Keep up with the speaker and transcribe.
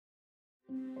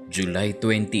July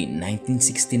 20,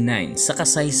 1969, sa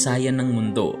kasaysayan ng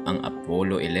mundo ang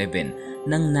Apollo 11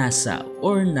 ng NASA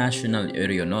or National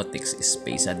Aeronautics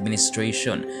Space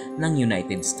Administration ng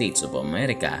United States of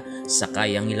America,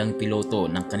 sakay ang ilang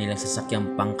piloto ng kanilang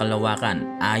sasakyang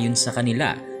pangkalawakan. Ayon sa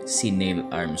kanila, si Neil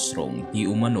Armstrong di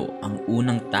umano ang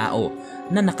unang tao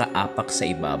na nakaapak sa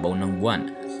ibabaw ng buwan.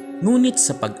 Ngunit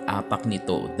sa pag-apak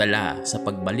nito, dala sa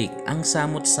pagbalik ang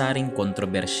samut saring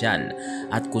kontrabersial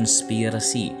at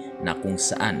conspiracy na kung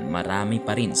saan marami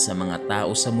pa rin sa mga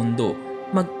tao sa mundo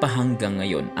magpahanggang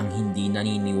ngayon ang hindi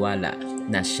naniniwala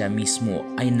na siya mismo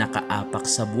ay nakaapak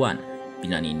sa buwan.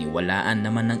 Pinaniniwalaan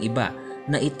naman ng iba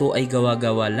na ito ay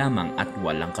gawa-gawa lamang at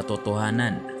walang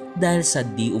katotohanan dahil sa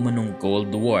di umanong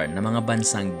Cold War na mga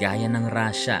bansang gaya ng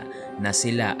Russia na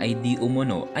sila ay di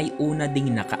umano ay una ding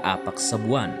nakaapak sa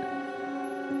buwan.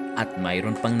 At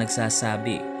mayroon pang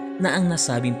nagsasabi na ang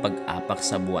nasabing pag-apak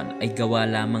sa buwan ay gawa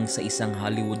lamang sa isang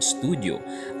Hollywood studio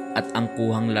at ang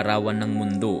kuhang larawan ng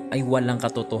mundo ay walang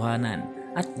katotohanan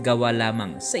at gawa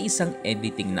lamang sa isang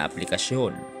editing na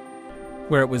aplikasyon.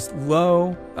 Where it was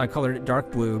low, I colored it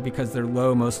dark blue because they're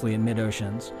low mostly in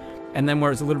mid-oceans. And then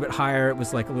where it's a little bit higher, it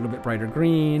was like a little bit brighter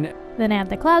green. Then add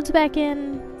the clouds back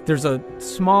in. There's a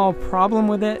small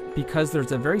problem with it because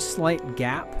there's a very slight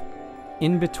gap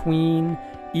in between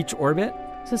each orbit.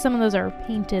 So some of those are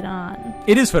painted on.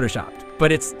 It is photoshopped,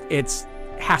 but it's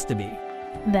has to be.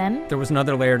 Then There was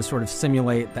another layer to sort of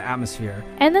simulate the atmosphere.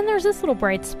 and then there's this little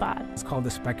bright spot. It's called the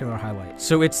specular highlight.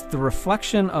 So it's the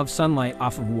reflection of sunlight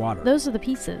off of water. Those are the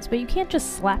pieces, but you can't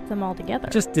just slap them all together.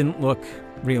 It just didn't look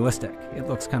realistic. It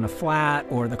looks kind of flat,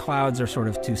 or the clouds are sort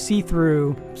of too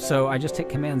see-through. So I just hit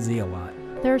Command Z a lot.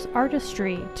 There's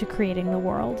artistry to creating the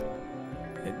world.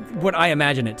 What I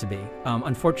imagine it to be.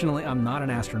 Unfortunately, I'm not an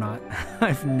astronaut.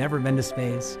 I've never been to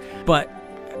space. But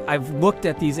I've looked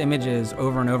at these images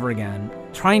over and over again,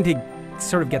 trying to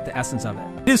sort of get the essence of it.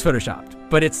 It is photoshopped,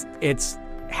 but it's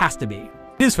has to be.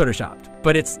 It is photoshopped,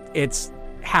 but it's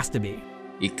has to be.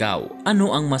 Ikaw,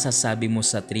 ano ang masasabi mo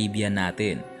sa trivia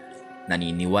natin?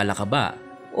 Naniniwala ka ba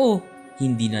o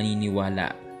hindi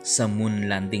naniniwala sa moon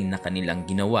landing na kanilang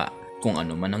ginawa? Kung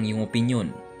ano man ang iyong opinyon,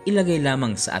 ilagay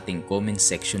lamang sa ating comment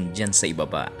section dyan sa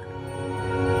ibaba.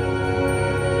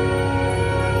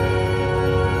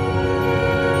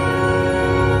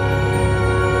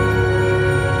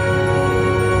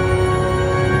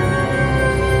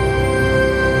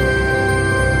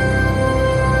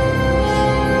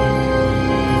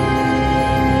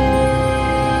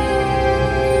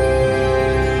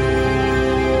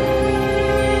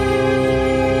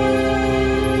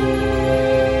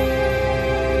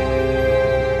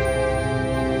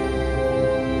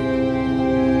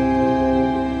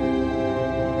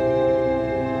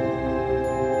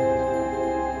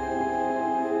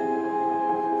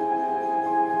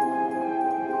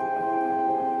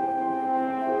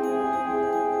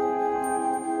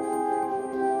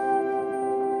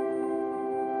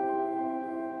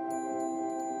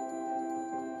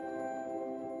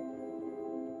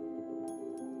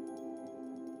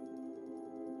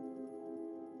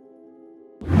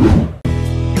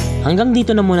 Hanggang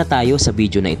dito na muna tayo sa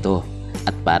video na ito.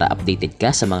 At para updated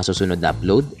ka sa mga susunod na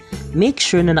upload, make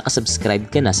sure na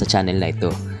nakasubscribe ka na sa channel na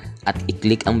ito at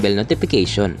i-click ang bell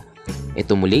notification.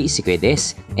 Ito muli si Kuya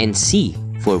Des and see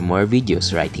for more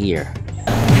videos right here.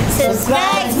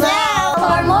 Subscribe now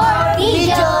for more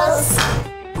videos!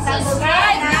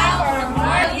 Subscribe now for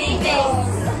more videos!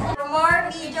 For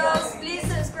more videos, please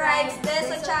subscribe to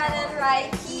Deso channel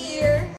right here.